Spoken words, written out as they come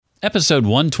Episode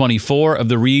 124 of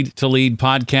the Read to Lead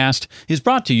podcast is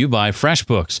brought to you by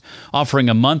FreshBooks, offering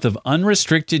a month of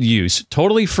unrestricted use,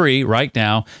 totally free right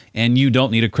now, and you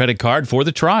don't need a credit card for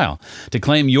the trial. To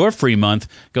claim your free month,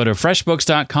 go to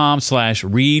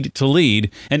freshbooks.com/read to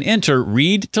lead and enter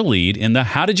Read to Lead in the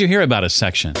How Did You Hear About Us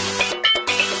section.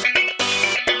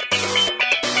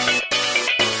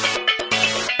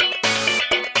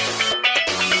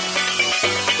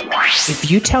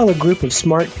 If you tell a group of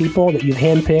smart people that you've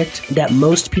handpicked that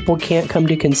most people can't come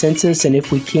to consensus, and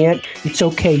if we can't, it's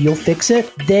okay, you'll fix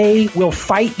it, they will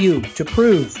fight you to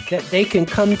prove that they can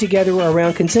come together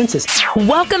around consensus.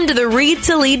 Welcome to the Read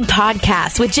to Lead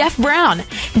podcast with Jeff Brown.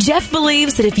 Jeff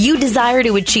believes that if you desire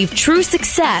to achieve true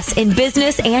success in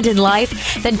business and in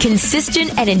life, then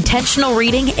consistent and intentional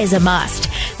reading is a must.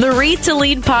 The Read to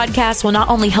Lead podcast will not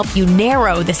only help you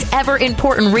narrow this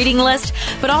ever-important reading list,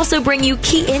 but also bring you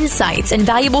key insights and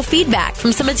valuable feedback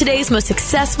from some of today's most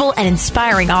successful and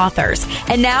inspiring authors.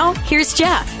 And now, here's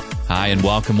Jeff. Hi, and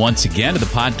welcome once again to the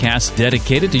podcast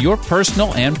dedicated to your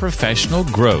personal and professional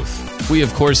growth. We,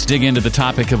 of course, dig into the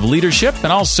topic of leadership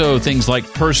and also things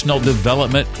like personal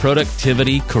development,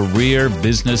 productivity, career,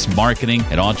 business, marketing,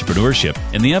 and entrepreneurship.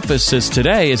 And the emphasis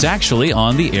today is actually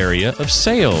on the area of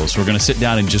sales. We're going to sit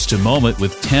down in just a moment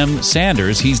with Tim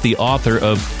Sanders. He's the author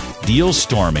of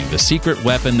Dealstorming, the secret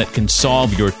weapon that can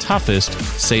solve your toughest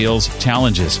sales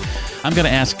challenges. I'm going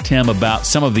to ask Tim about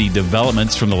some of the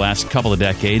developments from the last couple of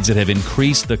decades that have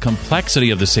increased the complexity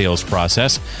of the sales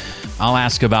process. I'll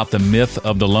ask about the myth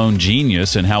of the lone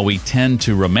genius and how we tend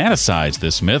to romanticize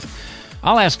this myth.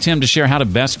 I'll ask Tim to share how to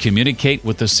best communicate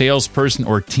with the salesperson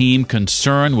or team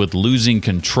concerned with losing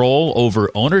control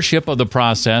over ownership of the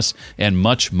process, and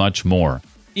much, much more.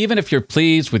 Even if you're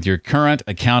pleased with your current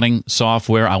accounting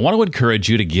software, I want to encourage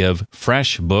you to give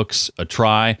FreshBooks a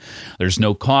try. There's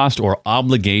no cost or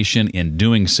obligation in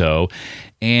doing so.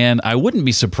 And I wouldn't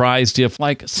be surprised if,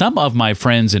 like some of my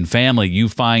friends and family, you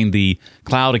find the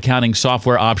cloud accounting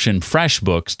software option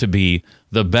FreshBooks to be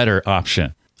the better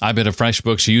option. I've been a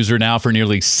FreshBooks user now for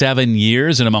nearly 7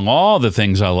 years, and among all the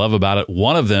things I love about it,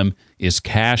 one of them is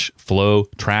cash flow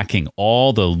tracking.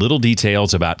 All the little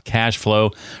details about cash flow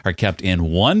are kept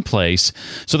in one place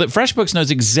so that FreshBooks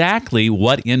knows exactly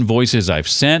what invoices I've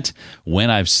sent, when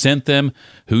I've sent them,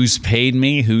 who's paid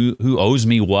me, who owes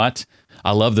me what.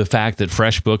 I love the fact that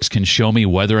FreshBooks can show me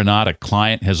whether or not a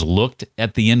client has looked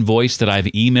at the invoice that I've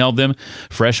emailed them.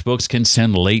 FreshBooks can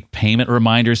send late payment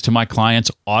reminders to my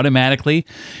clients automatically,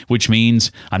 which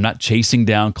means I'm not chasing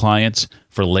down clients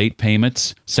for late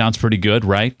payments. Sounds pretty good,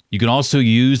 right? You can also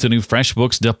use the new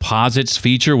FreshBooks Deposits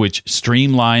feature, which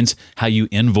streamlines how you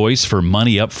invoice for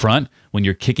money up front when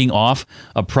you're kicking off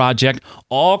a project.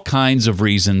 All kinds of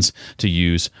reasons to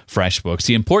use FreshBooks.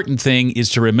 The important thing is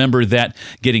to remember that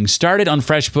getting started on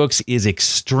FreshBooks is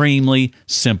extremely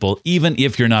simple, even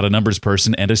if you're not a numbers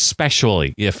person, and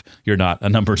especially if you're not a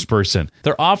numbers person.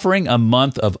 They're offering a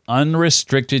month of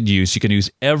unrestricted use. You can use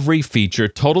every feature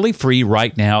totally free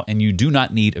right now, and you do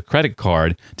not need a credit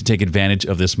card to take advantage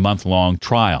of this month-long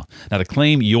trial. Now, to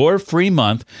claim your free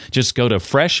month, just go to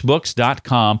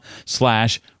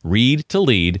freshbooks.com/read to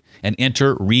lead and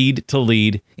enter Read to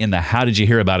Lead in the How Did You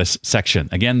Hear About Us section.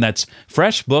 Again, that's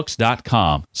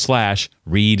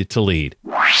freshbooks.com/read to lead.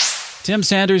 Tim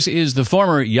Sanders is the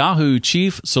former Yahoo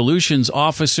Chief Solutions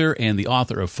Officer and the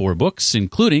author of 4 books,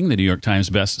 including the New York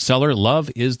Times bestseller, Love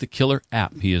is the Killer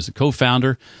App. He is the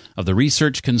co-founder of the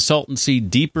research consultancy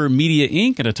Deeper Media,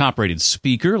 Inc., and a top-rated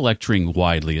speaker, lecturing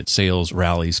widely at sales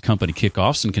rallies, company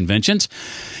kickoffs, and conventions.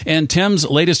 And Tim's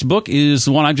latest book is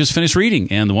the one I've just finished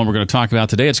reading, and the one we're going to talk about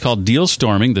today. It's called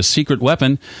Dealstorming, the secret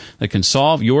weapon that can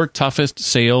solve your toughest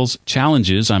sales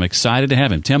challenges. I'm excited to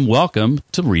have him. Tim, welcome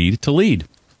to Read to Lead.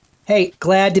 Hey,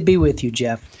 glad to be with you,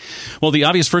 Jeff. Well, the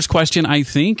obvious first question, I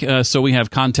think, so we have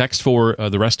context for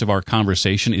the rest of our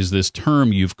conversation, is this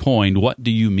term you've coined. What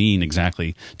do you mean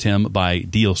exactly, Tim, by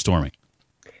dealstorming?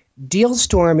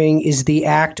 Dealstorming is the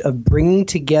act of bringing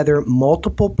together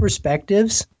multiple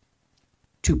perspectives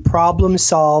to problem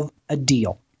solve a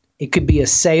deal. It could be a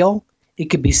sale. It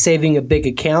could be saving a big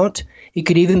account. It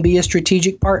could even be a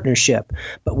strategic partnership.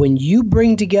 But when you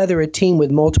bring together a team with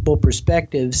multiple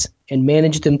perspectives and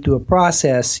manage them through a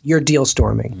process, you're deal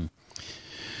storming.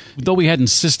 Though we hadn't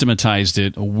systematized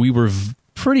it, we were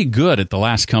pretty good at the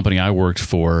last company I worked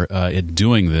for at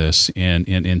doing this.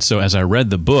 And so as I read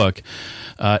the book,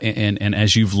 and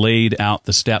as you've laid out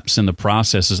the steps and the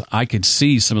processes, I could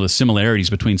see some of the similarities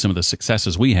between some of the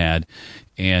successes we had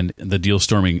and the deal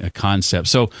storming concept.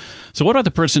 So what about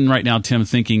the person right now, Tim,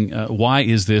 thinking, why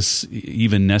is this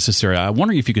even necessary? I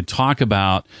wonder if you could talk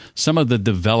about some of the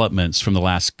developments from the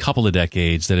last couple of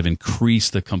decades that have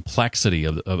increased the complexity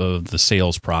of the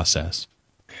sales process.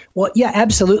 Well, yeah,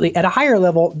 absolutely. At a higher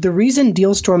level, the reason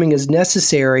deal storming is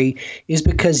necessary is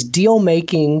because deal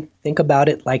making, think about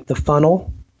it like the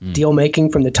funnel, deal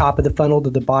making from the top of the funnel to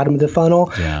the bottom of the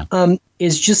funnel,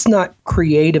 is just not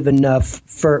creative enough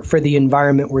for the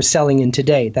environment we're selling in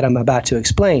today that I'm about to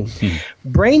explain.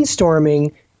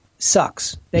 Brainstorming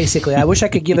sucks, basically. I wish I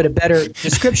could give it a better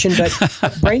description, but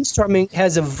brainstorming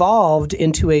has evolved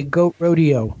into a goat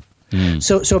rodeo.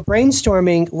 So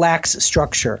brainstorming lacks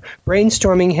structure.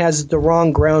 Brainstorming has the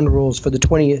wrong ground rules for the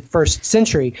 21st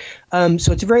century.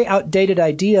 So it's a very outdated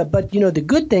idea. But, the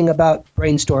good thing about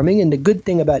brainstorming and the good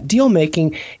thing about deal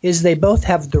making is they both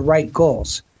have the right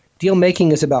goals. Deal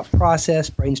making is about process.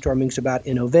 Brainstorming is about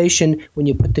innovation. When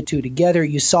you put the two together,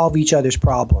 you solve each other's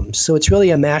problems. So it's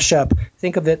really a mashup.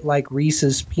 Think of it like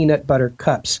Reese's peanut butter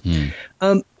cups.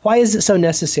 Why is it so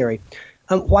necessary?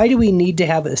 Why do we need to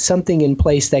have something in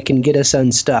place that can get us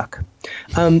unstuck?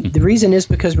 The reason is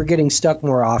because we're getting stuck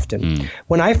more often.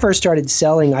 When I first started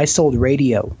selling, I sold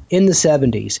radio in the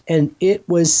 70s, and it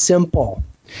was simple.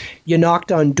 You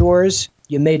knocked on doors,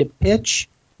 you made a pitch,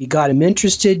 you got them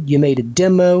interested, you made a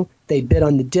demo, they bid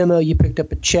on the demo, you picked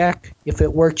up a check. If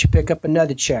it worked, you pick up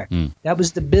another check. That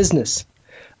was the business.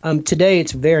 Today,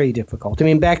 it's very difficult. I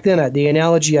mean, back then, the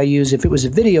analogy I use, if it was a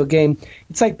video game,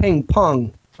 it's like playing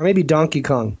Pong. Or maybe Donkey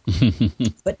Kong.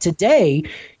 But today,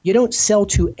 you don't sell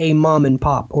to a mom and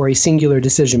pop or a singular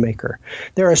decision maker.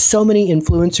 There are so many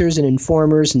influencers and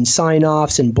informers and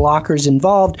sign-offs and blockers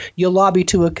involved, you lobby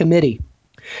to a committee.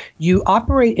 You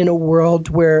operate in a world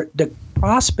where the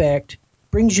prospect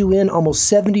brings you in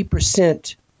almost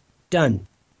 70% done.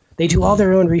 They do all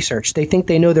their own research. They think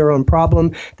they know their own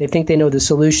problem. They think they know the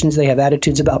solutions. They have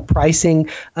attitudes about pricing.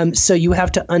 So you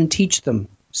have to unteach them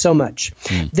so much.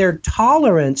 Their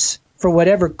tolerance for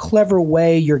whatever clever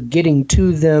way you're getting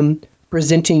to them,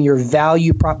 presenting your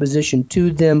value proposition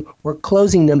to them, or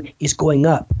closing them is going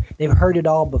up. They've heard it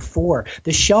all before.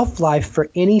 The shelf life for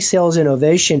any sales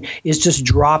innovation is just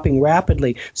dropping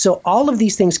rapidly. So all of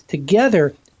these things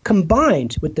together,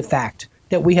 combined with the fact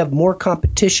that we have more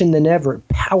competition than ever,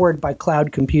 powered by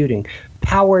cloud computing,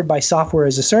 powered by software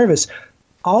as a service,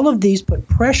 all of these put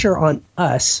pressure on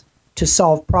us to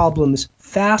solve problems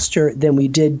faster than we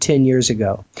did 10 years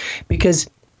ago. Because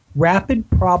rapid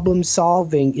problem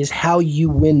solving is how you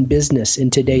win business in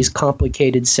today's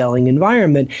complicated selling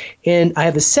environment. And I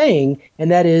have a saying,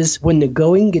 and that is, when the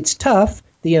going gets tough,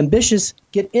 the ambitious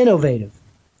get innovative.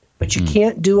 But you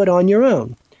can't do it on your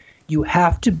own. You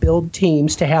have to build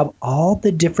teams to have all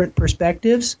the different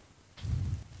perspectives,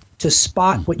 to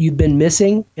spot what you've been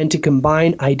missing, and to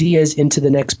combine ideas into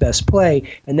the next best play.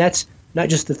 And that's not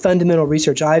just the fundamental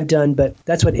research I've done, but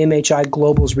that's what MHI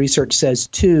Global's research says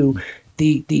too.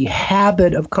 The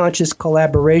habit of conscious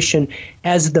collaboration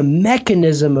as the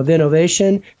mechanism of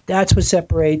innovation, that's what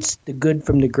separates the good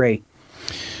from the great.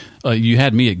 You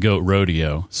had me at Goat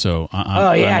Rodeo, so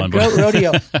I'm Goat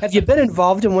Rodeo. Have you been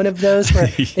involved in one of those where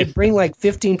they bring like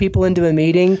 15 people into a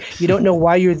meeting? You don't know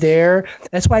why you're there.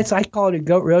 That's why I call it a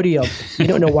Goat Rodeo. You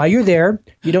don't know why you're there.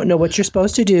 You don't know what you're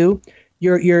supposed to do.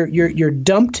 You're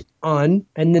dumped on,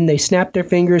 and then they snap their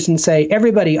fingers and say,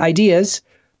 "Everybody, ideas."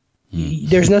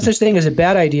 There's no such thing as a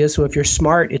bad idea. So if you're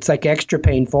smart, it's like extra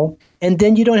painful, and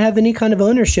then you don't have any kind of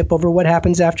ownership over what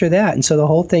happens after that, and so the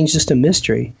whole thing's just a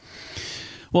mystery.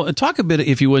 Well, talk a bit,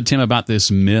 if you would, Tim, about this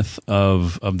myth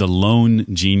of the lone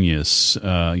genius.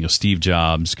 Steve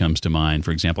Jobs comes to mind,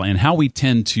 for example, and how we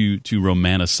tend to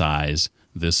romanticize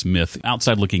this myth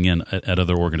outside looking in at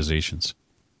other organizations.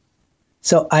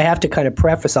 So I have to kind of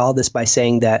preface all this by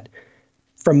saying that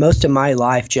for most of my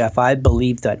life, Jeff, I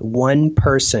believe that one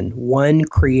person, one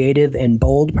creative and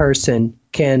bold person,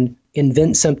 can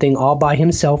invent something all by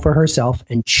himself or herself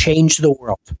and change the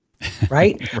world.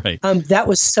 Right? Right. That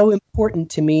was so important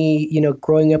to me,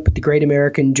 growing up with the great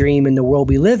American dream and the world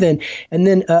we live in. And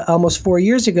then almost 4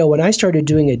 years ago, when I started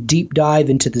doing a deep dive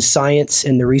into the science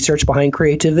and the research behind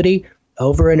creativity,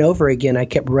 over and over again, I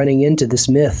kept running into this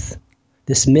myth.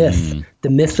 The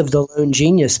myth of the lone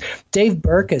genius. Dave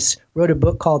Berkus wrote a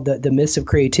book called The Myths of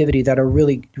Creativity that are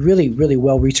really, really, really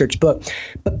well-researched book.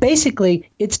 But basically,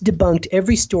 it's debunked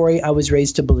every story I was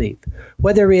raised to believe,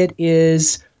 whether it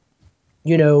is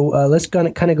let's kind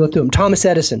of go through them. Thomas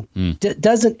Edison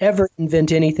doesn't ever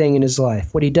invent anything in his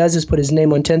life. What he does is put his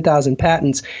name on 10,000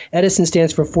 patents. Edison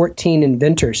stands for 14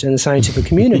 inventors in the scientific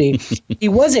community. He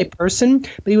was a person,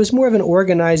 but he was more of an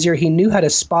organizer. He knew how to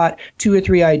spot 2 or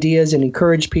 3 ideas and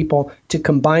encourage people to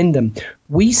combine them.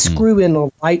 We screw in a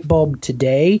light bulb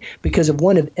today because of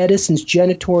one of Edison's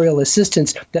janitorial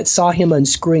assistants that saw him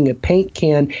unscrewing a paint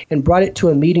can and brought it to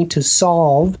a meeting to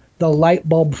solve the light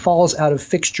bulb falls out of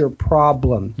fixture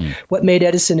problem. What made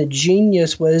Edison a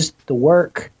genius was the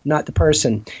work, not the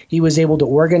person. He was able to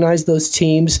organize those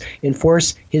teams,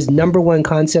 enforce his number one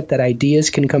concept that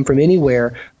ideas can come from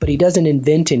anywhere, but he doesn't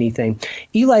invent anything.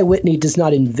 Eli Whitney does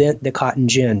not invent the cotton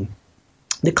gin.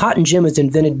 The cotton gin was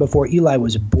invented before Eli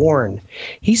was born.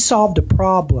 He solved a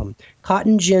problem.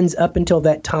 Cotton gins up until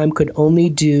that time could only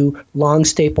do long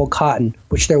staple cotton,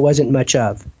 which there wasn't much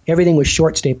of. Everything was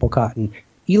short staple cotton.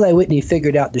 Eli Whitney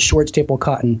figured out the short staple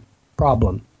cotton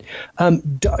problem.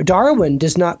 Darwin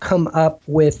does not come up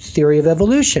with theory of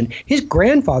evolution. His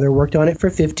grandfather worked on it for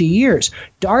 50 years.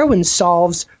 Darwin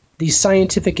solves the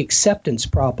scientific acceptance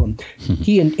problem.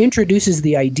 He introduces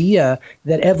the idea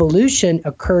that evolution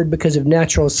occurred because of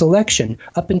natural selection.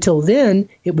 Up until then,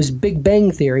 it was Big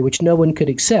Bang theory, which no one could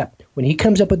accept. When he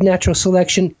comes up with natural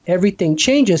selection, everything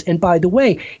changes. And by the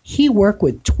way, he worked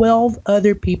with 12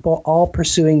 other people all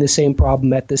pursuing the same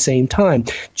problem at the same time.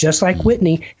 Just like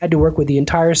Whitney had to work with the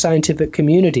entire scientific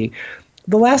community.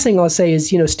 The last thing I'll say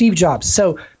is, Steve Jobs.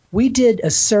 So we did a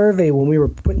survey when we were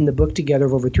putting the book together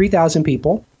of over 3,000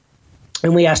 people.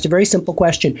 And we asked a very simple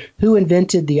question: who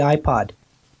invented the iPod?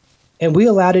 And we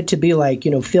allowed it to be like,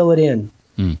 fill it in.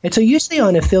 And so usually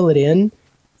on a fill it in,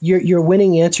 your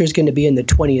winning answer is going to be in the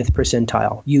 20th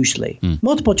percentile, usually.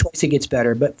 Multiple choice, it gets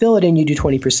better, but fill it in, you do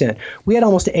 20%. We had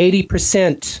almost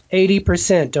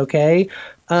 80%, okay?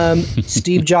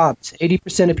 Steve Jobs,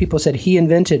 80% of people said he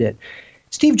invented it.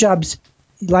 Steve Jobs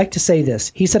liked to say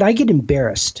this. He said, I get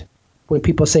embarrassed when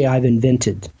people say I've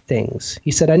invented things. He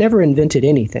said, I never invented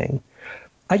anything.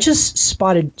 I just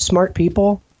spotted smart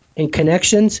people and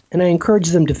connections, and I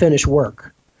encouraged them to finish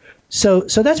work. So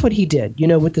that's what he did,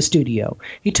 with the studio.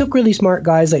 He took really smart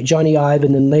guys like Johnny Ive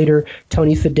and then later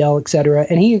Tony Fadell, et cetera,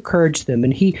 and he encouraged them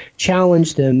and he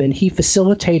challenged them and he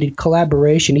facilitated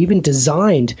collaboration, even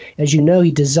designed, as you know,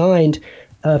 he designed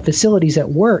facilities at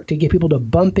work to get people to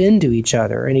bump into each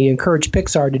other, and he encouraged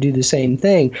Pixar to do the same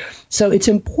thing. So it's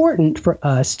important for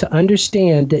us to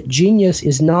understand that genius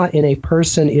is not in a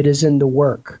person, it is in the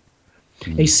work.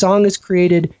 A song is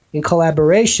created in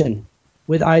collaboration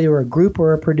with either a group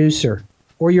or a producer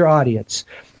or your audience.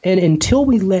 And until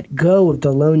we let go of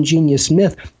the lone genius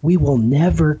myth, we will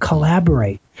never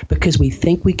collaborate because we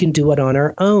think we can do it on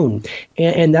our own.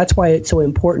 And that's why it's so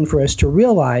important for us to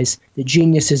realize that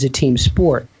genius is a team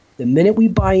sport. The minute we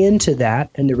buy into that,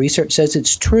 and the research says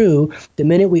it's true, the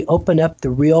minute we open up the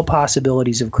real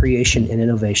possibilities of creation and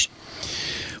innovation.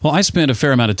 Well, I spent a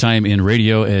fair amount of time in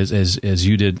radio, as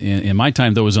you did. In my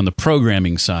time, though, was on the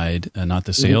programming side, not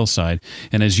the sales side.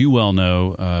 And as you well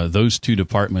know, those two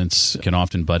departments can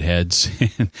often butt heads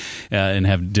and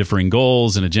have differing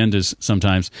goals and agendas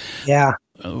sometimes. Yeah.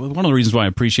 One of the reasons why I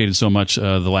appreciated so much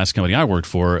the last company I worked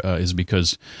for is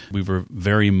because we were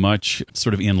very much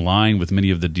sort of in line with many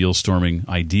of the Dealstorming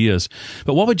ideas.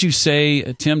 But what would you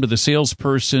say, Tim, to the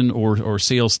salesperson or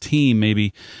sales team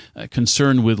maybe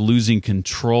concerned with losing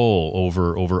control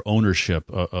over ownership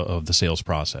of the sales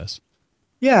process?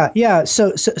 Yeah.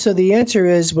 So the answer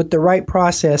is, with the right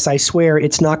process, I swear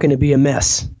it's not going to be a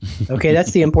mess. Okay,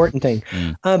 that's the important thing.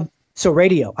 So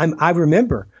radio, I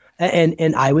remember.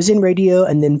 And I was in radio,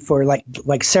 and then for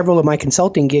like several of my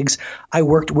consulting gigs, I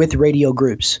worked with radio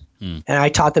groups, and I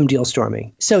taught them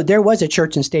Dealstorming. So there was a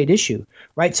church and state issue,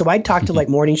 right? So I'd talk to like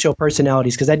morning show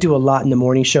personalities, because I do a lot in the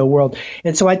morning show world.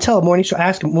 And so I'd tell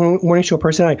ask a morning show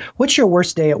personality, what's your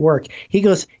worst day at work? He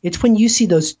goes, it's when you see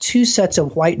those 2 sets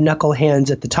of white knuckle hands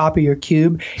at the top of your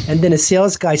cube, and then a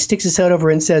sales guy sticks his head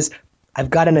over and says, I've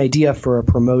got an idea for a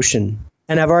promotion.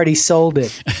 And I've already sold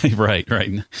it. Right.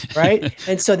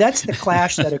 And so that's the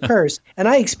clash that occurs. And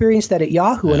I experienced that at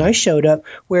Yahoo when I showed up,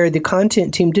 where the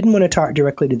content team didn't want to talk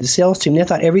directly to the sales team. They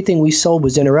thought everything we sold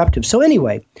was interruptive. So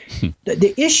anyway,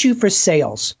 the issue for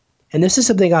sales, and this is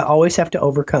something I always have to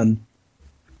overcome,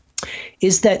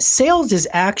 is that sales is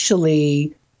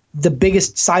actually the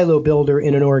biggest silo builder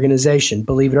in an organization,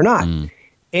 believe it or not.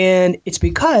 And it's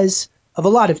because of a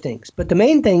lot of things. But the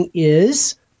main thing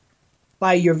is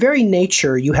by your very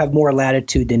nature, you have more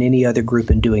latitude than any other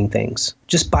group in doing things,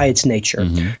 just by its nature.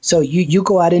 So you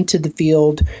go out into the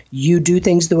field, you do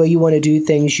things the way you want to do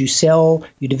things, you sell,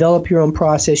 you develop your own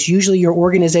process. Usually your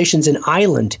organization's an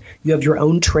island. You have your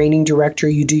own training director,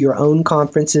 you do your own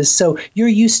conferences, so you're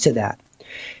used to that.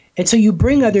 And so you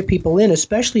bring other people in,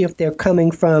 especially if they're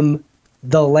coming from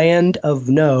the land of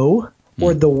no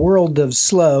or the world of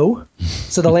slow.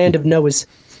 So the land of no is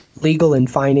legal and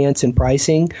finance and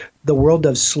pricing. The world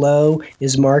of slow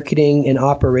is marketing and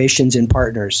operations and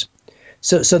partners.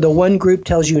 So the one group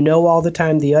tells you no all the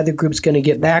time, the other group's going to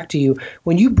get back to you.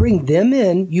 When you bring them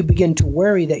in, you begin to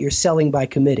worry that you're selling by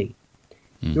committee.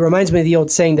 It reminds me of the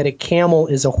old saying that a camel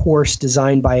is a horse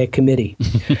designed by a committee.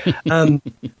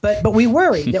 But we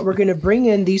worry that we're going to bring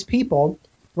in these people,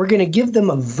 we're going to give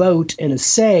them a vote and a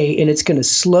say, and it's going to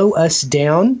slow us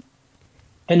down.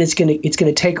 And it's going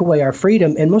to take away our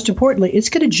freedom. And most importantly, it's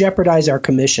going to jeopardize our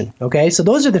commission. Okay, so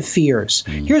those are the fears.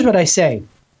 Here's what I say.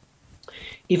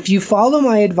 If you follow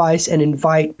my advice and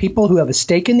invite people who have a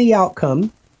stake in the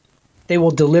outcome, they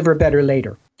will deliver better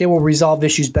later. They will resolve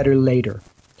issues better later.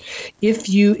 If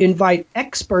you invite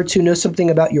experts who know something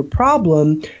about your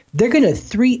problem, they're going to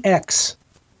 3x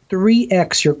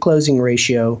your closing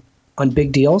ratio on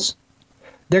big deals.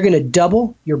 They're going to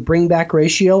double your bring back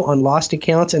ratio on lost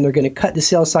accounts, and they're going to cut the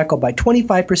sales cycle by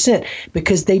 25%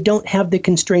 because they don't have the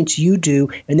constraints you do,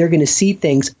 and they're going to see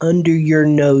things under your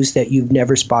nose that you've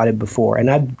never spotted before. And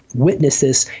I've witnessed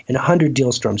this in 100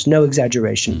 deal storms, no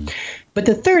exaggeration. But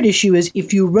the third issue is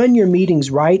if you run your meetings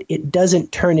right, it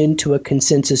doesn't turn into a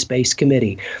consensus-based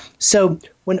committee. So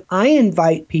when I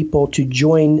invite people to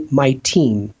join my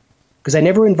team, because I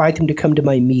never invite them to come to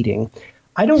my meeting,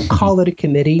 I don't call it a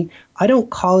committee. I don't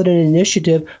call it an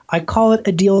initiative. I call it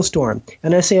a deal storm.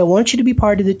 And I say, I want you to be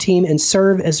part of the team and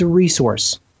serve as a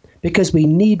resource because we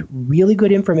need really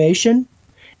good information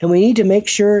and we need to make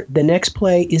sure the next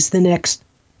play is the next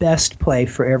best play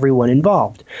for everyone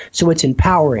involved. So it's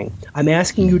empowering. I'm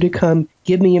asking you to come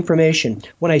give me information.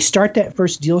 When I start that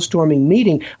first deal storming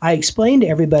meeting, I explain to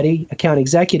everybody, account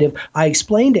executive, I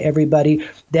explain to everybody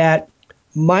that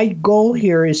my goal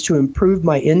here is to improve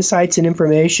my insights and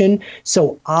information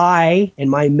so I and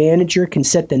my manager can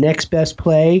set the next best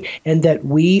play and that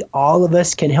we, all of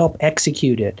us, can help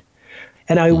execute it.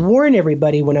 And I warn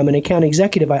everybody when I'm an account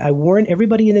executive, I warn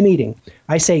everybody in the meeting.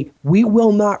 I say, we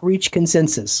will not reach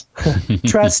consensus.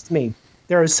 Trust me.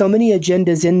 There are so many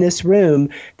agendas in this room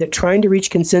that trying to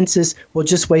reach consensus will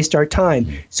just waste our time.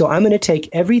 So I'm going to take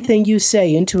everything you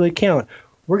say into account.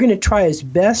 We're going to try as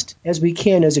best as we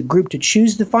can as a group to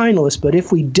choose the finalists, but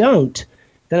if we don't,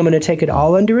 then I'm going to take it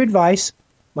all under advice.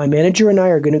 My manager and I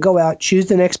are going to go out, choose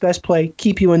the next best play,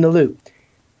 keep you in the loop.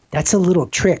 That's a little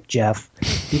trick, Jeff,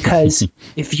 because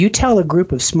if you tell a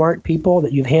group of smart people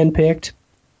that you've handpicked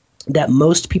that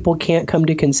most people can't come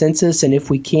to consensus, and if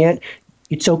we can't,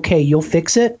 it's okay, you'll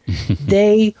fix it,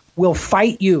 they will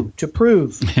fight you to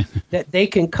prove that they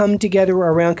can come together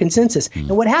around consensus.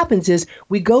 And what happens is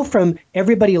we go from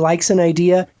everybody likes an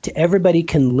idea to everybody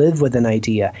can live with an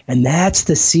idea. And that's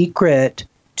the secret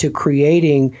to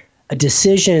creating a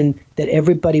decision that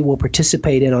everybody will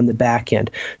participate in on the back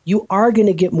end. You are going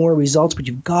to get more results, but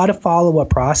you've got to follow a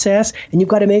process and you've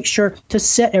got to make sure to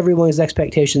set everyone's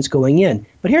expectations going in.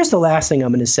 But here's the last thing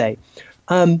I'm going to say.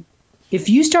 If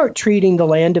you start treating the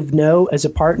land of no as a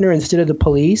partner instead of the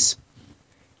police,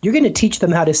 you're going to teach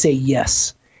them how to say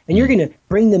yes. And you're going to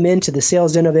bring them into the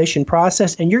sales innovation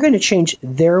process, and you're going to change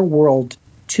their world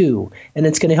too. And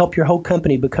it's going to help your whole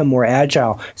company become more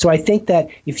agile. So I think that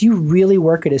if you really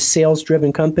work at a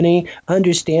sales-driven company,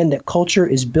 understand that culture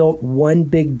is built one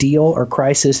big deal or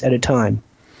crisis at a time.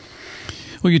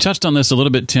 Well, you touched on this a little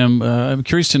bit, Tim. I'm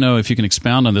curious to know if you can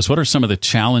expound on this. What are some of the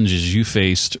challenges you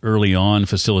faced early on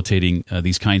facilitating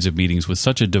these kinds of meetings with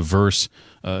such a diverse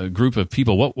group of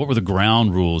people? What were the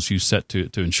ground rules you set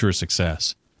to ensure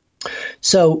success?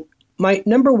 So my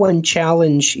number one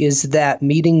challenge is that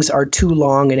meetings are too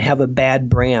long and have a bad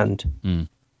brand.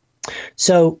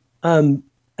 So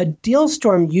a deal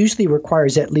storm usually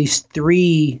requires at least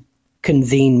 3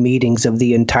 convened meetings of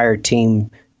the entire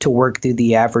team to work through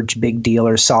the average big deal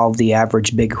or solve the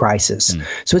average big crisis.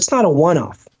 So it's not a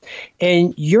one-off.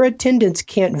 And your attendance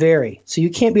can't vary. So you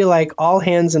can't be like all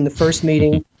hands in the first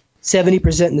meeting,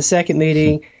 70% in the second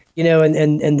meeting,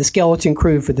 and the skeleton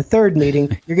crew for the third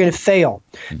meeting. You're going to fail.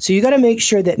 So you got to make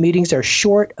sure that meetings are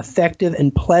short, effective,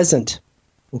 and pleasant.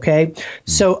 Okay?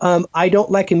 So I don't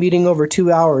like a meeting over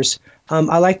 2 hours.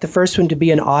 I like the first one to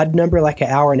be an odd number, like an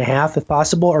hour and a half if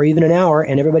possible, or even an hour,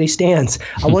 and everybody stands.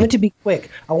 I want it to be quick.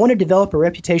 I want to develop a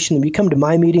reputation that when you come to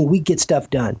my meeting, we get stuff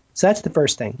done. So that's the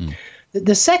first thing.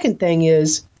 The second thing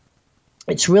is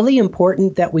it's really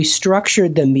important that we structure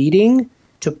the meeting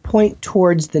to point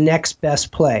towards the next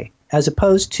best play, as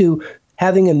opposed to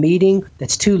having a meeting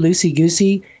that's too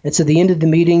loosey-goosey. And so the end of the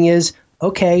meeting is,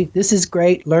 okay, this is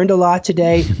great, learned a lot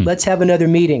today, let's have another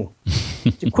meeting.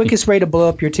 It's the quickest way to blow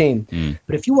up your team.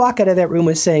 But if you walk out of that room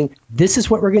with saying, this is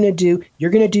what we're going to do,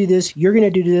 you're going to do this, you're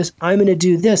going to do this, I'm going to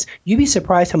do this, you'd be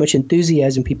surprised how much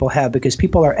enthusiasm people have, because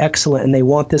people are excellent and they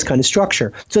want this kind of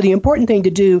structure. So the important thing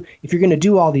to do, if you're going to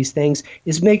do all these things,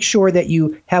 is make sure that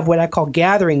you have what I call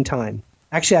gathering time.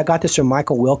 Actually, I got this from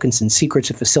Michael Wilkinson's Secrets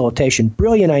of Facilitation.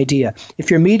 Brilliant idea. If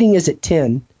your meeting is at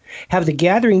 10, have the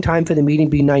gathering time for the meeting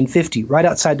be 9:50, right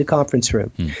outside the conference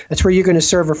room. That's where you're going to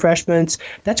serve refreshments.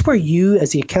 That's where you,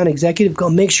 as the account executive, go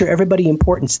make sure everybody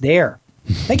important's there.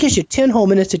 That gives you 10 whole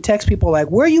minutes to text people like,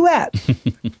 where are you at?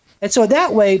 And so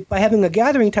that way, by having a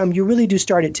gathering time, you really do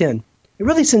start at 10. It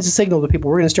really sends a signal to people,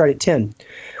 we're going to start at 10.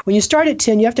 When you start at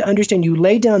 10, you have to understand you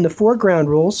lay down the 4 ground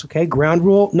rules. Okay, ground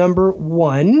rule number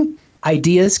 1,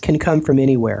 ideas can come from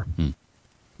anywhere.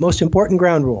 Most important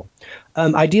ground rule.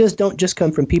 Ideas don't just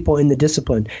come from people in the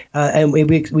discipline. And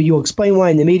you'll explain why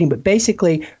in the meeting, but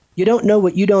basically, you don't know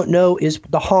what you don't know is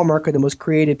the hallmark of the most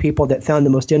creative people that found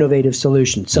the most innovative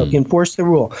solutions. So enforce the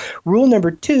rule. Rule number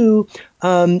 2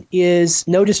 is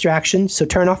no distractions. So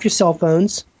turn off your cell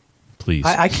phones. Please.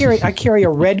 I carry a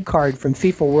red card from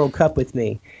FIFA World Cup with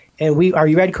me. And are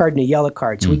you red card and a yellow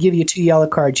card? So we give you 2 yellow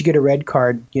cards, you get a red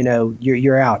card,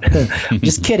 you're out.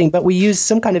 Just kidding. But we use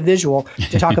some kind of visual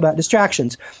to talk about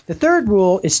distractions. The third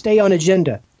rule is stay on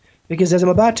agenda. Because as I'm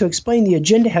about to explain, the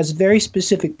agenda has very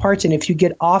specific parts. And if you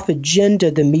get off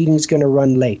agenda, the meeting's going to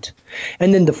run late.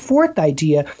 And then the fourth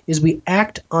idea is we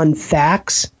act on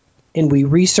facts and we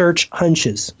research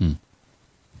hunches.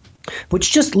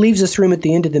 Which just leaves us room at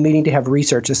the end of the meeting to have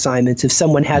research assignments if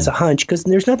someone has a hunch, because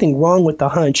there's nothing wrong with the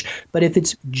hunch, but if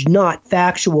it's not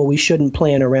factual, we shouldn't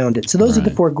plan around it. So those are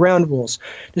the 4 ground rules.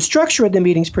 The structure of the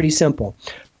meeting is pretty simple.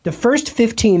 The first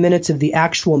 15 minutes of the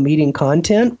actual meeting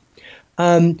content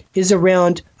is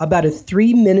around about a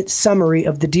 3-minute summary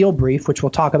of the deal brief, which we'll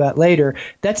talk about later.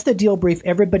 That's the deal brief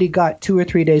everybody got 2 or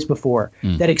 3 days before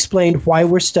that explained why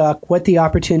we're stuck, what the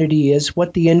opportunity is,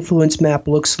 what the influence map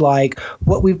looks like,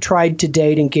 what we've tried to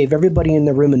date, and gave everybody in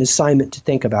the room an assignment to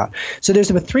think about. So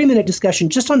there's a 3-minute discussion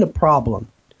just on the problem.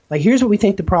 Like, here's what we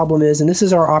think the problem is, and this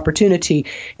is our opportunity.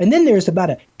 And then there's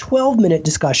about a 12-minute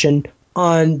discussion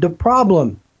on the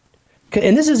problem.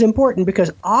 And this is important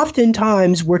because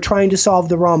oftentimes we're trying to solve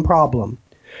the wrong problem.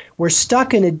 We're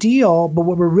stuck in a deal, but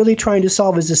what we're really trying to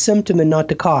solve is a symptom and not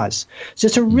the cause. So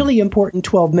it's a really important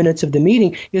 12 minutes of the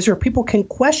meeting is where people can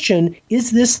question,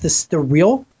 is this the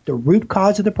root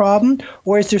cause of the problem,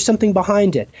 or is there something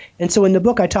behind it? And so in the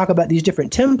book, I talk about these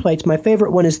different templates. My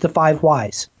favorite one is the 5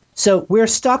 whys. So we're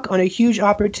stuck on a huge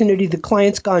opportunity. The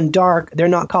client's gone dark. They're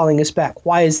not calling us back.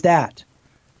 Why is that?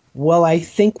 Well, I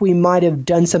think we might have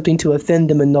done something to offend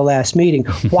them in the last meeting.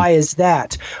 Why is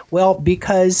that? Well,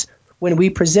 because when we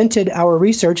presented our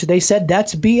research, they said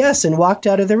that's BS and walked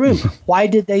out of the room. Why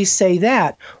did they say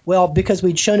that? Well, because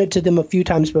we'd shown it to them a few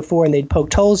times before and they'd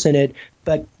poked holes in it,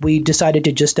 but we decided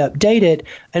to just update it.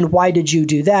 And why did you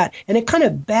do that? And it kind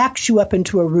of backs you up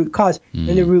into a root cause.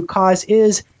 And the root cause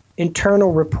is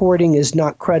internal reporting is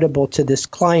not credible to this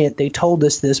client. They told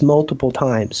us this multiple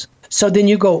times. So then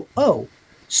you go, oh.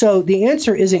 So the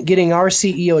answer isn't getting our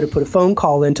CEO to put a phone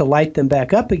call in to light them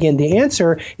back up again. The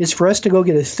answer is for us to go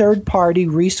get a third-party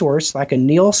resource like a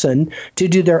Nielsen to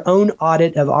do their own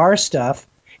audit of our stuff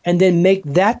and then make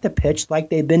that the pitch like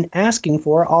they've been asking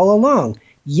for all along.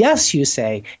 Yes, you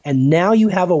say, and now you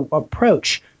have an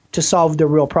approach to solve the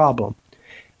real problem.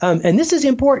 And this is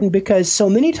important because so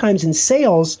many times in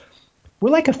sales,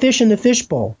 we're like a fish in the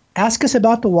fishbowl. Ask us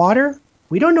about the water.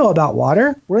 We don't know about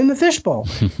water. We're in the fishbowl.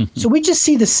 So we just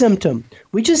see the symptom.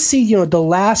 We just see, the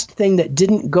last thing that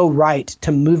didn't go right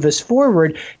to move us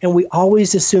forward, and we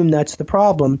always assume that's the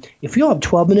problem. If you'll have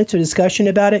 12 minutes of discussion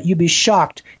about it, you'd be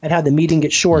shocked at how the meeting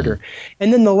gets shorter.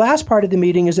 And then the last part of the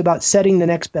meeting is about setting the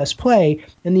next best play.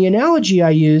 And the analogy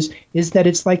I use is that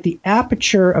it's like the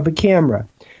aperture of a camera.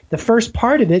 The first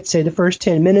part of it, say the first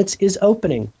 10 minutes, is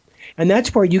opening. And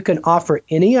that's where you can offer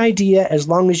any idea as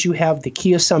long as you have the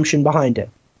key assumption behind it.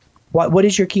 What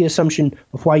is your key assumption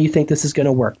of why you think this is going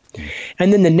to work?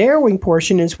 And then the narrowing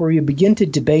portion is where you begin to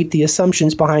debate the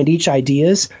assumptions behind each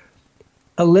ideas,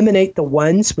 eliminate the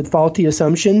ones with faulty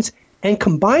assumptions, and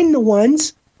combine the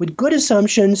ones with good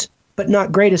assumptions but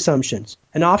not great assumptions.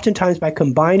 And oftentimes by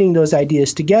combining those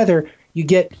ideas together, you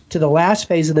get to the last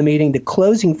phase of the meeting, the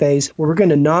closing phase, where we're going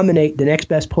to nominate the next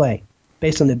best play.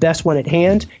 based on the best one at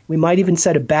hand. We might even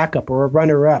set a backup or a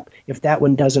runner-up if that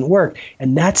one doesn't work.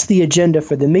 And that's the agenda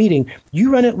for the meeting.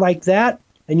 You run it like that,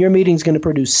 and your meeting's going to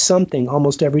produce something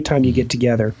almost every time you get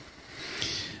together.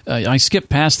 I skipped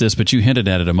past this, but you hinted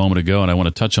at it a moment ago, and I want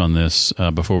to touch on this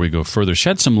before we go further.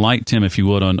 Shed some light, Tim, if you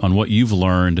would, on what you've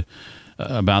learned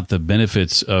about the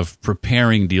benefits of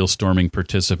preparing Dealstorming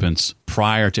participants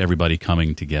prior to everybody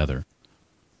coming together.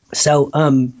 So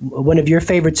one of your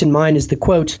favorites and mine is the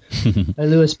quote by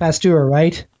Louis Pasteur,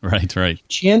 right? Right.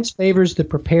 Chance favors the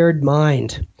prepared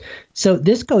mind. So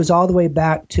this goes all the way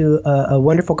back to a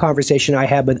wonderful conversation I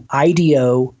had with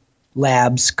IDEO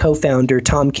Labs co-founder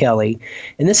Tom Kelly.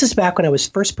 And this is back when I was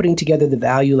first putting together the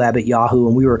Value Lab at Yahoo,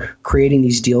 and we were creating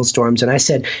these deal storms. And I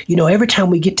said, every time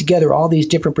we get together all these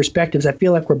different perspectives, I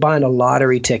feel like we're buying a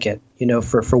lottery ticket,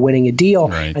 for winning a deal.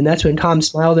 Right. And that's when Tom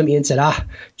smiled at me and said,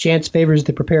 chance favors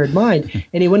the prepared mind.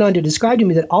 And he went on to describe to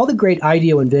me that all the great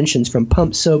IDEO inventions, from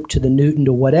pump soap to the Newton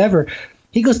to whatever,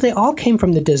 he goes, they all came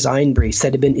from the design briefs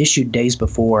that had been issued days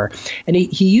before. And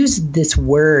he used this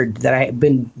word that I have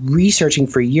been researching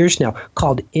for years now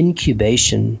called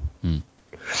incubation.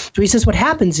 So he says what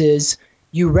happens is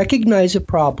you recognize a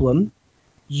problem,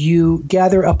 you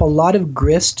gather up a lot of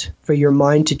grist for your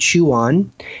mind to chew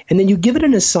on, and then you give it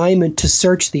an assignment to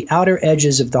search the outer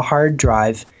edges of the hard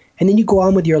drive, and then you go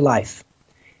on with your life.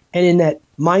 And in that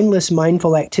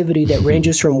mindful activity that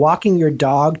ranges from walking your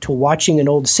dog to watching an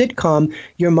old sitcom,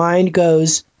 your mind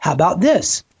goes, how about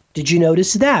this? Did you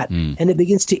notice that? And it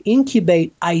begins to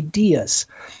incubate ideas.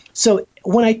 So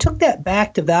when I took that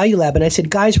back to Value Lab and I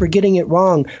said, guys, we're getting it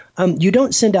wrong. You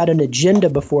don't send out an agenda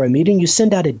before a meeting. You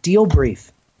send out a deal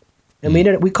brief. And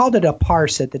we called it a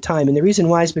parse at the time. And the reason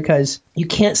why is because you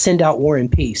can't send out War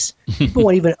and Peace. People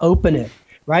won't even open it.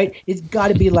 Right? It's got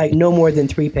to be like no more than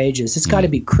 3 pages. It's got to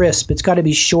be crisp. It's got to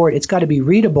be short. It's got to be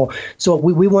readable. So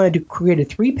we wanted to create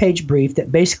a 3-page brief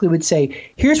that basically would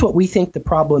say, here's what we think the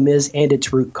problem is and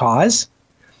its root cause.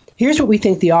 Here's what we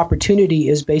think the opportunity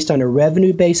is based on a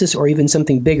revenue basis or even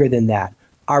something bigger than that.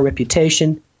 Our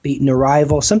reputation, beating a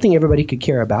rival, something everybody could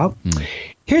care about.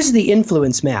 Here's the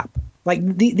influence map.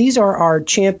 Like these are our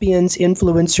champions,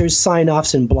 influencers,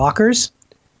 sign-offs, and blockers.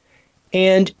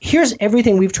 And here's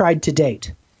everything we've tried to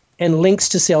date, and links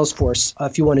to Salesforce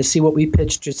if you want to see what we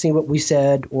pitched or see what we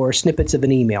said or snippets of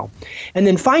an email. And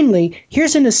then finally,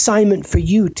 here's an assignment for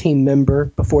you, team member,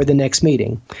 before the next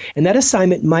meeting. And that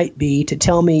assignment might be to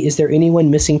tell me, is there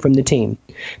anyone missing from the team?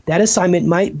 That assignment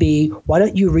might be, why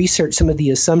don't you research some of the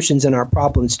assumptions in our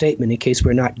problem statement in case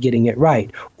we're not getting it right?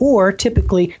 Or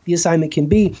typically, the assignment can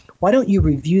be, why don't you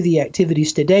review the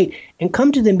activities to date and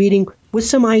come to the meeting with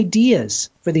some ideas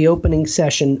for the opening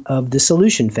session of the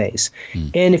solution phase.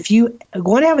 And if you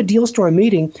want to have a Dealstorm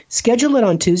meeting, schedule it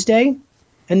on Tuesday,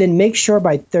 and then make sure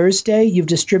by Thursday you've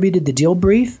distributed the deal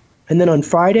brief. And then on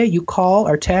Friday, you call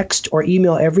or text or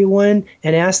email everyone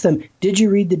and ask them, did you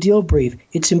read the deal brief?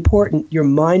 It's important. Your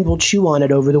mind will chew on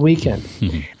it over the weekend.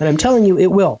 And I'm telling you,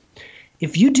 it will.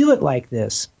 If you do it like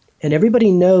this, and everybody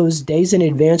knows days in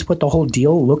advance what the whole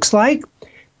deal looks like,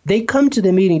 they come to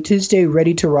the meeting Tuesday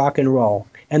ready to rock and roll,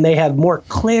 and they have more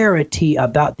clarity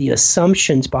about the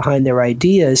assumptions behind their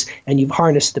ideas, and you've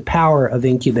harnessed the power of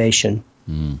incubation.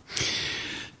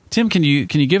 Tim, can you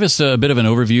give us a bit of an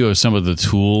overview of some of the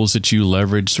tools that you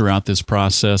leverage throughout this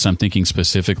process? I'm thinking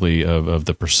specifically of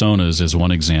the personas as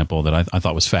one example that I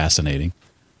thought was fascinating.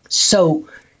 So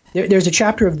there's a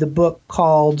chapter of the book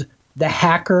called The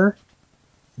Hacker,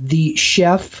 the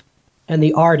Chef, and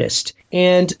the Artist.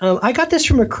 And I got this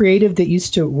from a creative that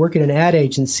used to work at an ad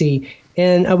agency.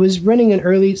 And I was running an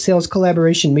early sales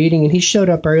collaboration meeting, and he showed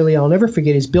up early. I'll never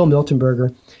forget, he's Bill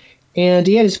Miltenberger. And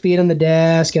he had his feet on the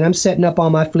desk, and I'm setting up all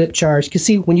my flip charts. Because,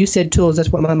 see, when you said tools, that's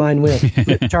what my mind went.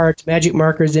 Flip charts, magic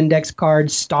markers, index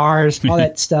cards, stars, all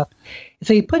that stuff.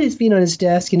 So he put his feet on his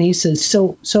desk, and he says,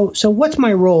 so what's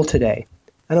my role today?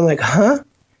 And I'm like, huh?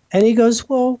 And he goes,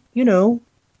 well,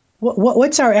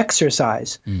 what's our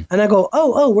exercise? And I go,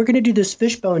 we're going to do this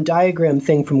fishbone diagram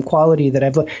thing from Quality that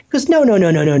I've looked. He goes,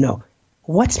 no.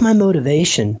 What's my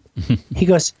motivation? He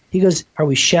goes, are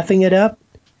we chefing it up?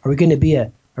 Are we going to be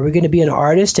an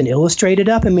artist and illustrate it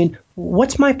up? I mean,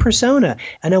 what's my persona?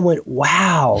 And I went,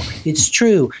 wow, it's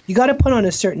true. You got to put on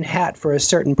a certain hat for a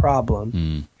certain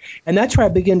problem. And that's where I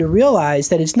began to realize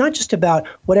that it's not just about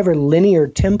whatever linear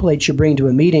templates you bring to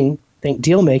a meeting, think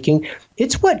deal making.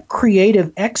 It's what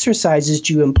creative exercises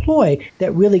do you employ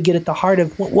that really get at the heart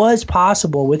of what was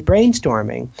possible with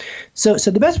brainstorming. So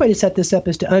the best way to set this up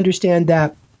is to understand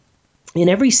that in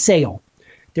every sale,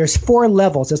 there's 4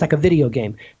 levels. It's like a video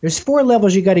game. There's 4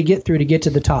 levels you got to get through to get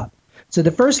to the top. So the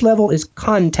first level is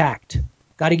contact.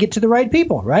 Got to get to the right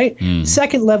people, right?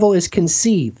 Second level is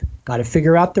conceive. Got to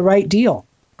figure out the right deal.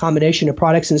 Combination of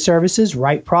products and services,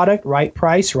 right product, right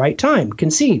price, right time.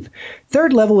 Conceive.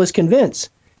 Third level is convince.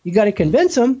 You got to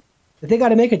convince them that they got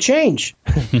to make a change.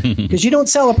 Because you don't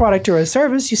sell a product or a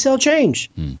service, you sell change.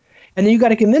 And then you got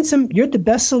to convince them you're the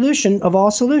best solution of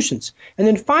all solutions. And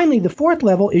then finally, the fourth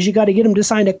level is you got to get them to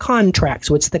sign a contract.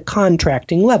 So it's the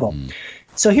contracting level.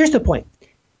 So here's the point.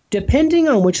 Depending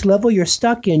on which level you're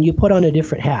stuck in, you put on a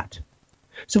different hat.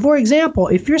 So for example,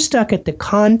 if you're stuck at the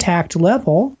contact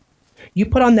level, you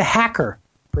put on the hacker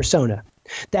persona.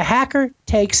 The hacker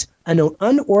takes an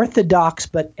unorthodox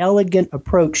but elegant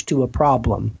approach to a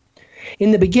problem.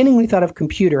 In the beginning, we thought of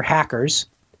computer hackers,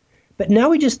 but now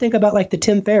we just think about like the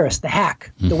Tim Ferriss, the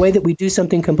hack, the way that we do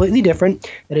something completely different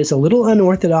that is a little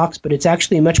unorthodox, but it's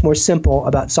actually much more simple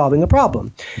about solving a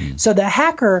problem. So the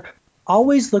hacker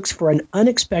always looks for an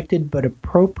unexpected but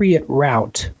appropriate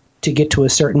route to get to a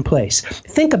certain place.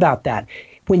 Think about that.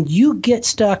 When you get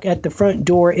stuck at the front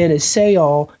door in a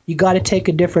sale, you got to take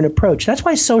a different approach. That's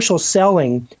why social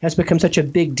selling has become such a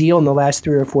big deal in the last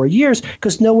 3 or 4 years,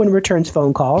 because no one returns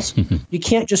phone calls. You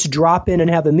can't just drop in and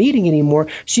have a meeting anymore.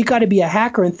 So you got to be a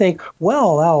hacker and think,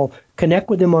 well, I'll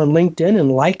connect with him on LinkedIn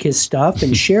and like his stuff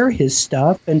and share his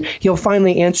stuff, and he'll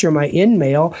finally answer my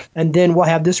in-mail, and then we'll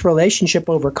have this relationship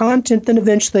over content. Then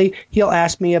eventually he'll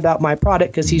ask me about my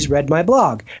product because he's read my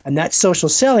blog. And that's social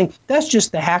selling. That's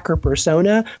just the hacker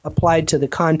persona applied to the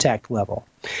contact level.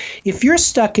 If you're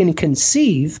stuck in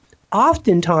conceive,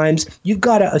 oftentimes you've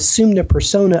got to assume the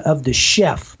persona of the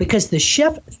chef, because the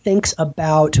chef thinks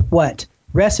about what?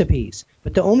 Recipes.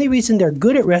 But the only reason they're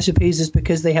good at recipes is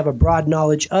because they have a broad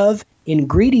knowledge of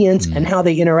ingredients and how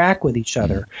they interact with each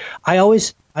other. I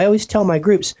always tell my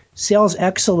groups, sales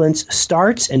excellence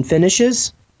starts and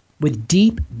finishes with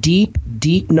deep, deep,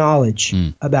 deep knowledge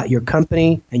about your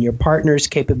company and your partner's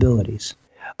capabilities.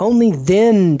 Only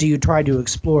then do you try to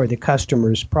explore the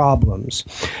customer's problems.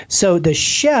 So the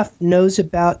chef knows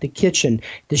about the kitchen.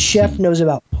 The chef knows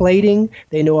about plating.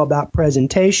 They know about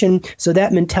presentation. So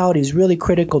that mentality is really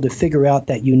critical to figure out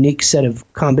that unique set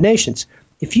of combinations.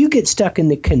 If you get stuck in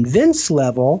the convince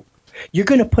level, you're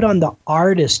going to put on the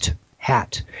artist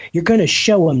hat. You're going to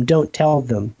show them, don't tell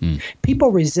them.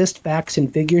 People resist facts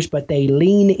and figures, but they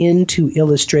lean into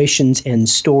illustrations and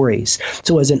stories.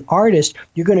 So as an artist,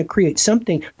 you're going to create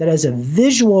something that has a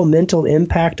visual mental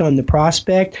impact on the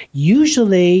prospect,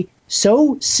 usually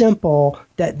so simple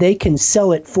that they can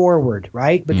sell it forward,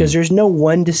 right? Because there's no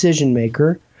one decision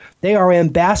maker. They are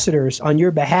ambassadors on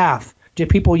your behalf to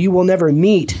people you will never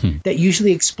meet that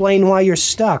usually explain why you're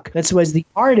stuck. And so as the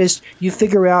artist, you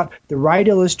figure out the right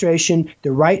illustration,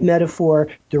 the right metaphor,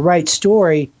 the right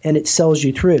story, and it sells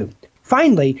you through.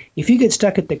 Finally, if you get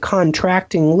stuck at the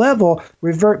contracting level,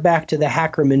 revert back to the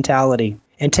hacker mentality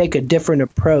and take a different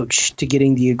approach to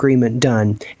getting the agreement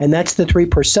done. And that's the 3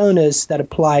 personas that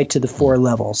apply to the 4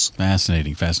 levels.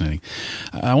 Fascinating.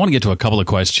 I want to get to a couple of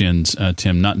questions,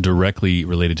 Tim, not directly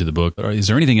related to the book. Is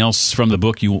there anything else from the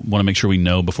book you want to make sure we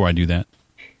know before I do that?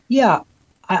 Yeah.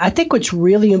 I think what's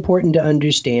really important to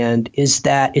understand is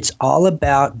that it's all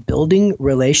about building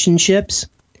relationships,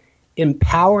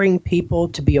 empowering people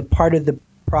to be a part of the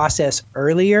process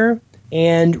earlier,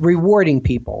 and rewarding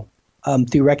people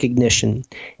through recognition.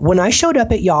 When I showed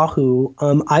up at Yahoo,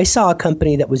 I saw a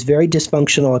company that was very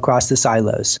dysfunctional across the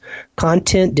silos.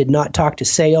 Content did not talk to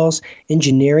sales.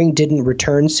 Engineering didn't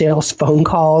return sales phone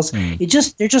calls.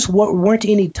 There just weren't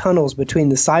any tunnels between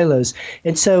the silos.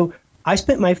 And so I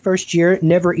spent my first year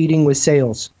never eating with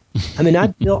sales. I mean, I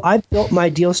built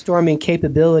my Dealstorming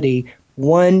capability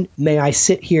one may I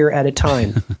sit here at a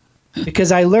time.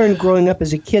 Because I learned growing up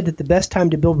as a kid that the best time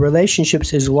to build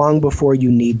relationships is long before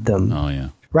you need them. Oh, yeah.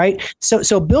 Right?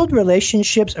 So build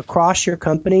relationships across your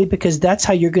company, because that's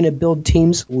how you're going to build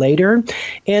teams later.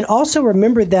 And also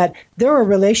remember that there are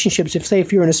relationships,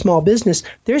 if you're in a small business,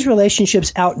 there's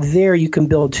relationships out there you can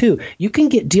build too. You can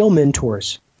get deal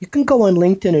mentors. You can go on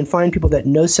LinkedIn and find people that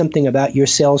know something about your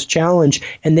sales challenge,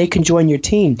 and they can join your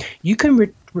team. You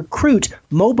can recruit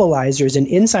mobilizers and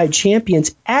inside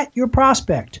champions at your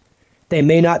prospect. They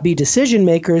may not be decision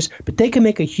makers, but they can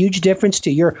make a huge difference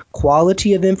to your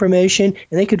quality of information,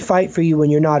 and they could fight for you when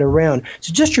you're not around.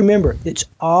 So just remember, it's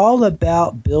all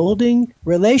about building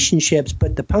relationships,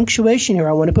 but the punctuation here,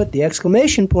 I want to put the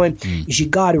exclamation point, is you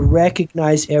got to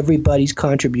recognize everybody's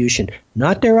contribution,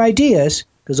 not their ideas,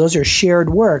 because those are shared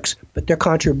works, but their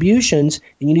contributions,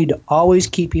 and you need to always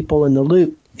keep people in the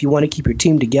loop if you want to keep your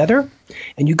team together,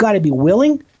 and you got to be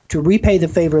willing to repay the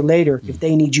favor later if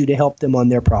they need you to help them on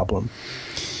their problem.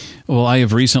 Well, I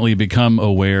have recently become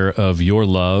aware of your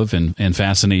love and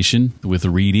fascination with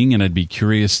reading, and I'd be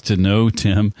curious to know,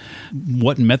 Tim,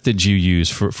 what methods you use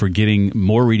for getting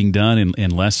more reading done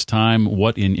in less time.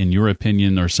 What, in your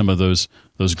opinion, are some of those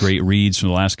great reads from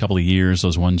the last couple of years,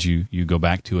 those ones you go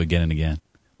back to again and again?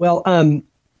 Well,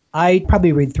 I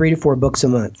probably read 3 to 4 books a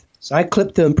month, so I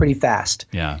clip them pretty fast.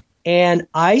 Yeah. And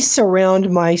I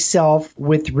surround myself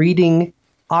with reading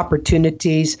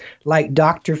opportunities like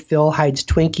Dr. Phil hides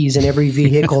Twinkies in every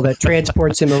vehicle that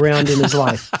transports him around in his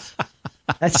life.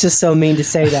 That's just so mean to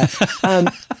say that.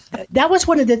 That was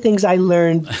one of the things I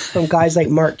learned from guys like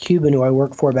Mark Cuban, who I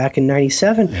worked for back in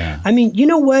 97. Yeah. I mean, you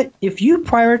know what? If you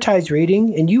prioritize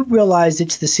reading and you realize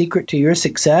it's the secret to your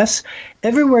success,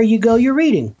 everywhere you go, you're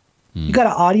reading. You got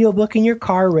an audiobook in your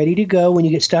car ready to go when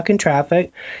you get stuck in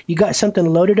traffic. You got something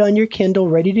loaded on your Kindle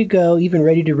ready to go, even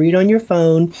ready to read on your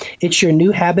phone. It's your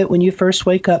new habit when you first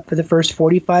wake up for the first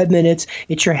 45 minutes.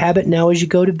 It's your habit now as you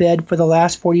go to bed for the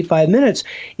last 45 minutes.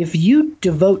 If you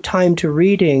devote time to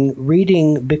reading,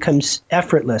 reading becomes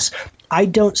effortless. I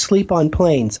don't sleep on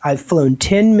planes. I've flown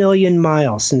 10 million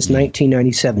miles since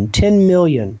 1997. 10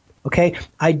 million. Okay,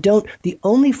 the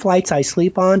only flights I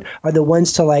sleep on are the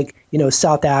ones to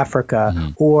South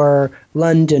Africa or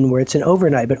London where it's an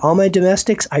overnight. But all my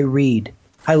domestics, I read.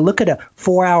 I look at a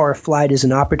 4-hour flight as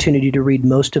an opportunity to read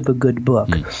most of a good book.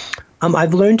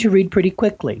 I've learned to read pretty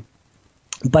quickly,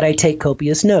 but I take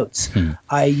copious notes.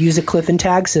 I use a cliff and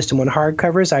tag system on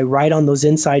hardcovers. I write on those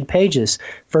inside pages.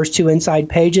 First 2 inside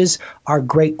pages are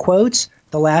great quotes.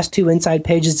 The last 2 inside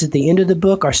pages at the end of the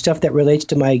book are stuff that relates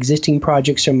to my existing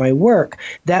projects or my work.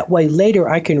 That way, later,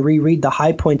 I can reread the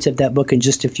high points of that book in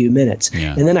just a few minutes.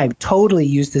 Yeah. And then I've totally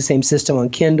used the same system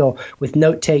on Kindle with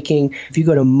note-taking. If you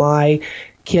go to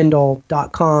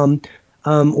mykindle.com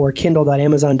or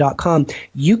kindle.amazon.com,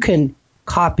 you can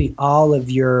copy all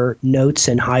of your notes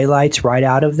and highlights right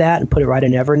out of that and put it right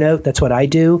in Evernote. That's what I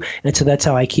do. And so that's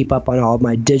how I keep up on all of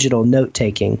my digital note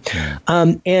taking.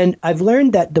 And I've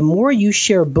learned that the more you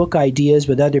share book ideas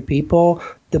with other people,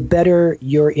 the better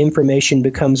your information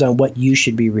becomes on what you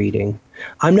should be reading.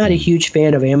 I'm not a huge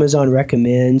fan of Amazon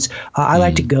recommends. I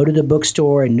like to go to the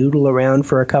bookstore and noodle around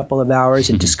for a couple of hours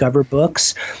and discover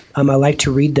books. I like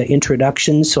to read the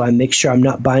introductions, so I make sure I'm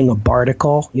not buying a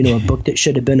barticle, a book that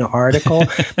should have been an article.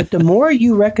 But the more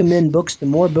you recommend books, the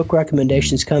more book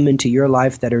recommendations come into your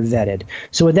life that are vetted.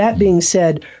 So with that being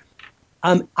said,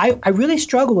 I really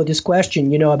struggle with this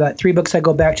question, about 3 books I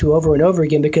go back to over and over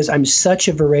again because I'm such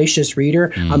a voracious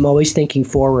reader. I'm always thinking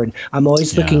forward. I'm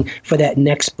always looking for that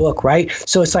next book, right?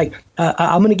 So it's like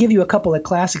I'm going to give you a couple of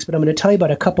classics, but I'm going to tell you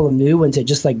about a couple of new ones that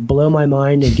just blow my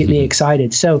mind and get me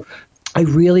excited. So I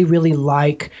really, really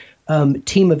like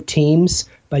Team of Teams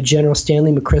by General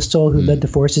Stanley McChrystal, who led the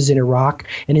forces in Iraq.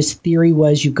 And his theory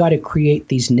was you've got to create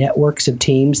these networks of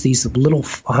teams, these little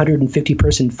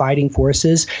 150-person fighting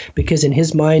forces, because in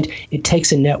his mind, it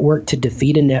takes a network to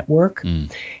defeat a network.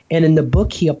 And in the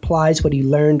book, he applies what he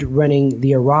learned running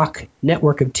the Iraq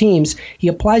network of teams. He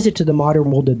applies it to the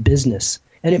modern world of business.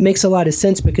 And it makes a lot of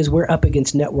sense because we're up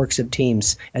against networks of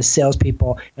teams as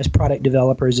salespeople, as product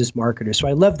developers, as marketers. So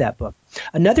I love that book.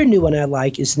 Another new one I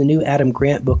like is the new Adam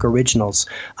Grant book, Originals.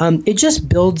 It just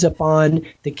builds upon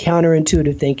the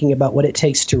counterintuitive thinking about what it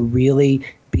takes to really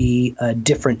be a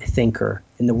different thinker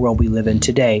in the world we live in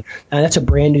today. That's a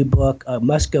brand new book.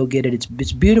 Must go get it.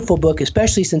 It's a beautiful book,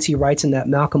 especially since he writes in that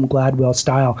Malcolm Gladwell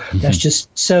style. That's just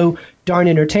so darn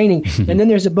entertaining. And then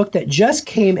there's a book that just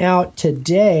came out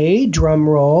today, drum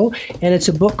roll, and it's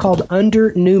a book called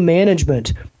Under New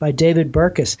Management by David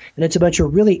Burkus. And it's a bunch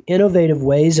of really innovative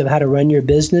ways of how to run your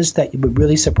business that would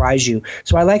really surprise you.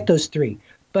 So I like those 3.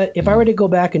 But if I were to go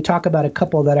back and talk about a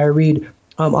couple that I read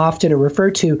often or refer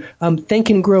to,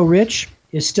 Think and Grow Rich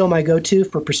is still my go-to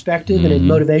for perspective and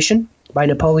motivation by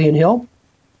Napoleon Hill.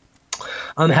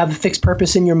 Have a fixed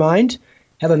purpose in your mind.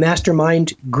 Have a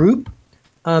mastermind group.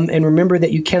 And remember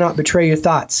that you cannot betray your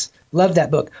thoughts. Love that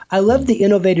book. I love The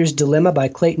Innovator's Dilemma by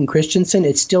Clayton Christensen.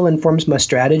 It still informs my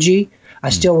strategy. I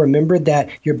still remember that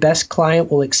your best client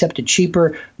will accept a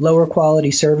cheaper, lower quality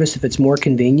service if it's more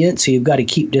convenient. So you've got to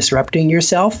keep disrupting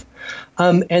yourself.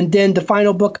 And then the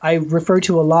final book I refer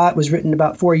to a lot was written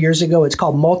about 4 years ago. It's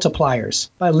called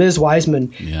Multipliers by Liz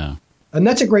Wiseman. Yeah. And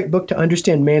that's a great book to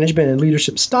understand management and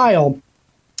leadership style,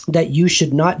 that you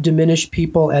should not diminish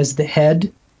people as the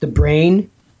head, the brain.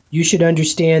 You should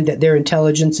understand that their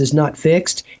intelligence is not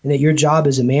fixed and that your job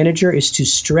as a manager is to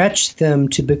stretch them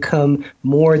to become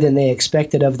more than they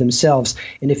expected of themselves.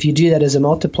 And if you do that as a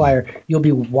multiplier, you'll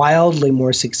be wildly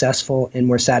more successful and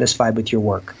more satisfied with your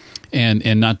work.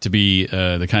 And not to be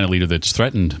the kind of leader that's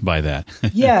threatened by that.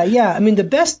 Yeah. I mean, the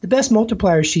best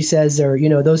multipliers, she says, are,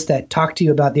 those that talk to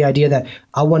you about the idea that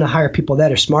I want to hire people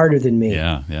that are smarter than me.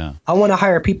 Yeah. I want to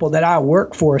hire people that I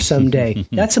work for someday.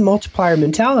 That's a multiplier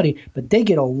mentality, but they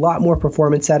get a lot more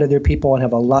performance out of their people and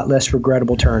have a lot less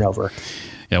regrettable turnover.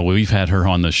 Yeah, well, we've had her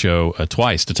on the show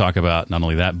twice to talk about not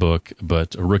only that book,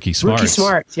 but Rookie Smarts. Rookie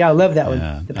Smarts. Yeah, I love that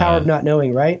one. The Power of Not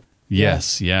Knowing, right?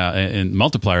 Yes, yeah. And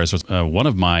Multipliers was one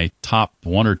of my top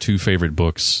 1 or 2 favorite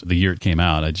books the year it came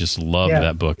out. I just loved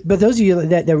that book. But those of you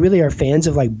that really are fans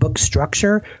of like book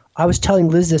structure, I was telling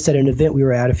Liz this at an event we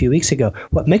were at a few weeks ago.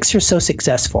 What makes her so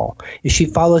successful is she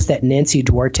follows that Nancy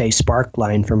Duarte spark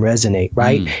line from Resonate,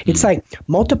 right? It's like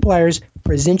Multipliers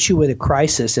present you with a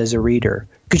crisis as a reader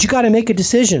because you got to make a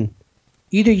decision.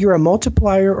 Either you're a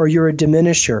multiplier or you're a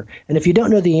diminisher. And if you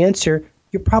don't know the answer,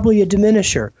 you're probably a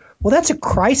diminisher. Well, that's a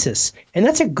crisis, and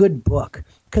that's a good book,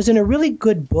 because in a really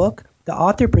good book, the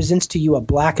author presents to you a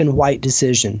black and white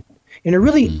decision. In a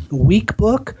really weak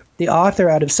book, the author,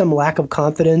 out of some lack of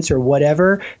confidence or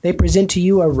whatever, they present to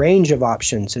you a range of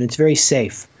options, and it's very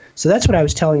safe. So that's what I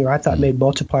was telling her I thought made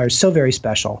Multipliers so very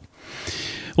special.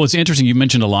 Well, it's interesting. You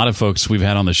mentioned a lot of folks we've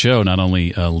had on the show, not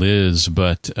only Liz,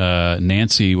 but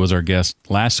Nancy was our guest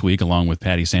last week along with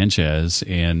Patty Sanchez,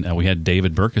 and we had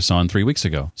David Burkus on 3 weeks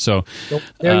ago. So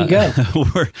there you go.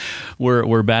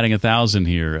 we're batting 1,000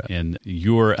 here, and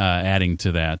you're adding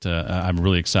to that. I'm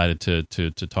really excited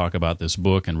to talk about this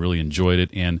book and really enjoyed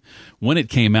it. And when it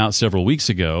came out several weeks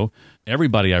ago,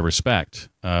 everybody I respect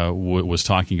was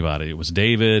talking about it. It was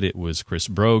David, it was Chris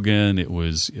Brogan, it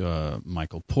was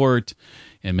Michael Port,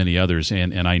 and many others.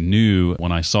 And I knew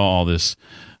when I saw all this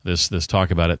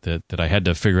talk about it that I had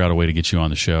to figure out a way to get you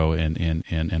on the show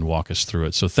and walk us through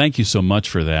it. So thank you so much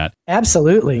for that.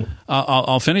 Absolutely.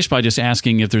 I'll finish by just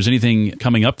asking if there's anything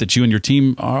coming up that you and your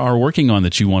team are working on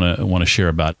that you want to share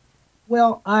about.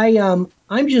 Well,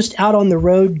 I'm just out on the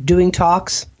road doing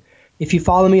talks. If you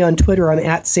follow me on Twitter, I'm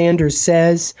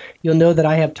 @SandersSays. You'll know that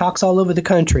I have talks all over the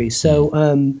country.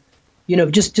 So,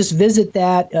 just visit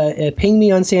that. Ping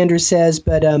me on Sanders Says.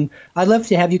 But I'd love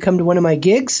to have you come to one of my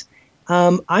gigs.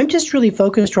 I'm just really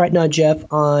focused right now, Jeff,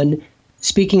 on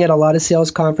speaking at a lot of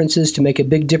sales conferences to make a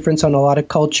big difference on a lot of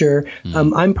culture.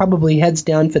 I'm probably heads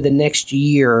down for the next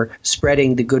year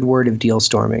spreading the good word of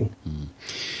Dealstorming.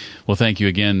 Well, thank you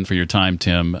again for your time,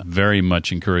 Tim. Very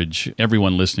much encourage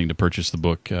everyone listening to purchase the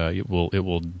book. It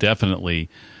will definitely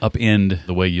upend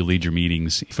the way you lead your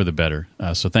meetings for the better.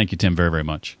 So thank you, Tim, very, very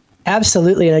much.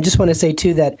 Absolutely. And I just want to say,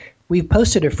 too, that we've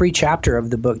posted a free chapter of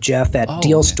the book, Jeff, at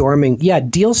Dealstorming. Yeah,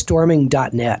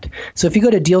 Dealstorming.net. So if you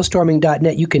go to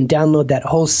Dealstorming.net, you can download that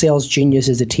whole Sales Genius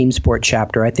as a Team Sport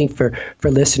chapter. I think for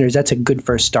listeners, that's a good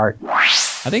first start.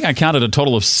 I think I counted a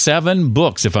total of 7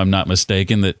 books, if I'm not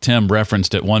mistaken, that Tim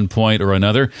referenced at one point or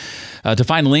another. To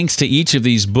find links to each of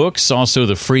these books, also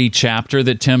the free chapter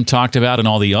that Tim talked about, and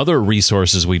all the other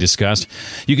resources we discussed,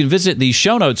 you can visit the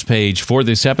show notes page for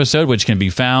this episode, which can be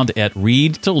found at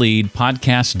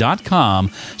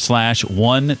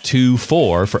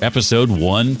readtoleadpodcast.com/124 for episode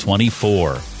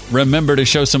 124. Remember to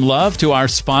show some love to our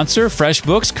sponsor,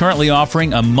 FreshBooks, currently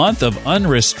offering a month of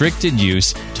unrestricted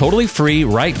use, totally free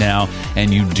right now,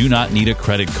 and you do not need a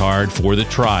credit card for the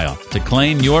trial. To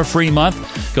claim your free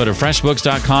month, go to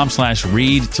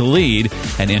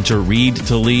freshbooks.com/readtolead and enter Read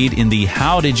to Lead in the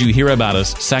How Did You Hear About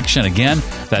Us section. Again,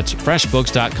 that's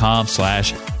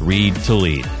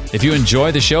freshbooks.com/readtolead. If you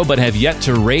enjoy the show but have yet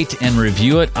to rate and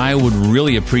review it, I would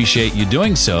really appreciate you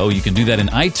doing so. You can do that in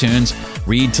iTunes,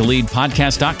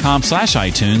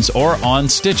 readtoleadpodcast.com/iTunes, or on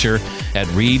Stitcher at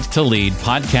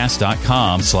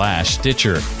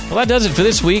readtoleadpodcast.com/Stitcher. Well, that does it for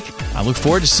this week. I look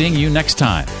forward to seeing you next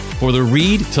time for the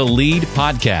Read to Lead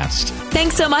podcast.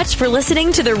 Thanks so much for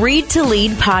listening to the Read to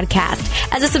Lead podcast.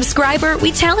 As a subscriber,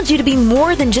 we challenge you to be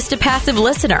more than just a passive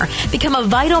listener. Become a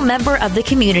vital member of the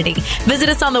community. Visit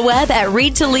us on the web at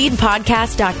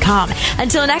readtoleadpodcast.com.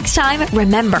 Until next time,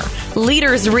 remember,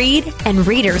 leaders read and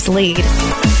readers lead.